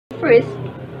First,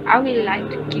 I will like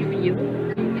to give you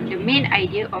the main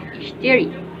idea of each theory.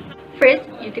 First,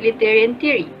 utilitarian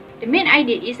theory. The main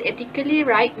idea is ethically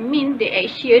right means the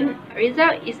action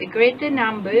result is a greater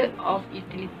number of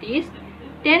utilities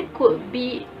than could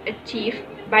be achieved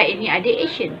by any other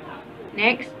action.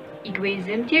 Next,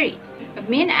 egoism theory. A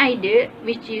main idea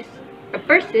which is a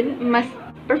person must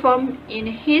perform in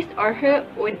his or her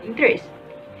own interest.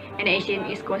 An action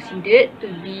is considered to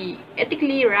be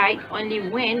ethically right only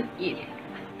when it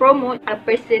promotes a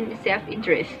person's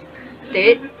self-interest.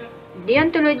 Third,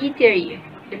 deontology theory.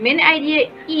 The main idea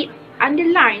it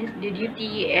underlines the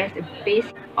duty as a base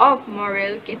of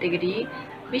moral category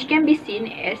which can be seen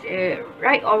as a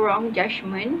right or wrong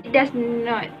judgment. It does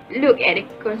not look at the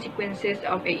consequences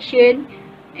of action,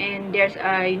 and there's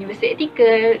a universal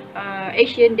ethical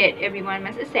action that everyone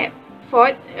must accept.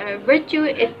 Fourth, virtue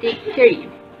ethic theory.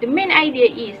 The main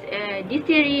idea is this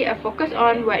theory focus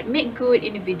on what make good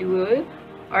individual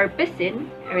or person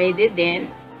rather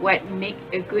than what make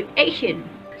a good action.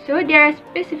 So there are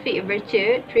specific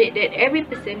virtue traits that every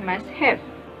person must have.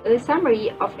 A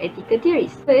summary of ethical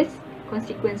theories. First,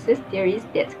 consequences theories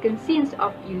that consists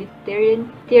of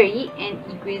utilitarian theory and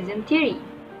egoism theory.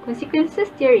 Consequences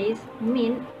theories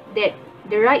mean that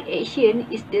the right action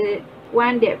is the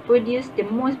one that produces the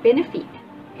most benefit,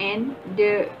 and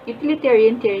the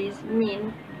utilitarian theories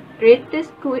mean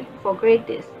greatest good for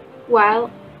greatest,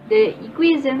 while the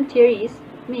egoism theories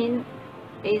mean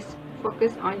is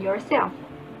focus on yourself.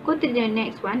 Go to the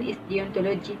next one is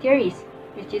deontology theories,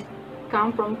 which is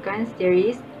come from Kant's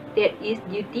theories that is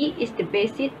duty is the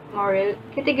basic moral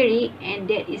category and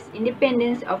that is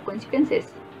independence of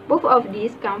consequences. Both of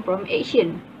these come from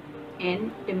action,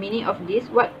 and the meaning of this,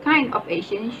 what kind of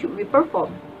action should we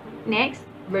perform? Next,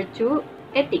 virtue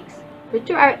ethics.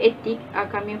 Virtue or ethic are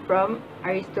coming from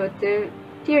Aristotle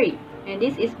theory, and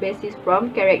this is basis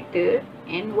from character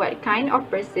and what kind of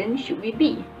person should we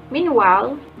be.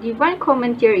 Meanwhile, divine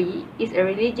common theory is a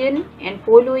religion and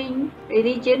following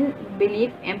religion,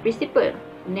 belief and principle.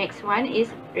 Next one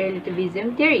is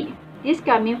relativism theory. This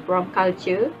coming from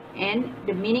culture, and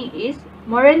the meaning is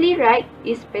morally right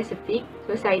is specific,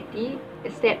 society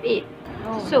accept it.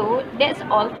 So that's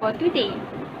all for today.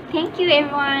 Thank you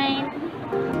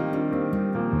everyone.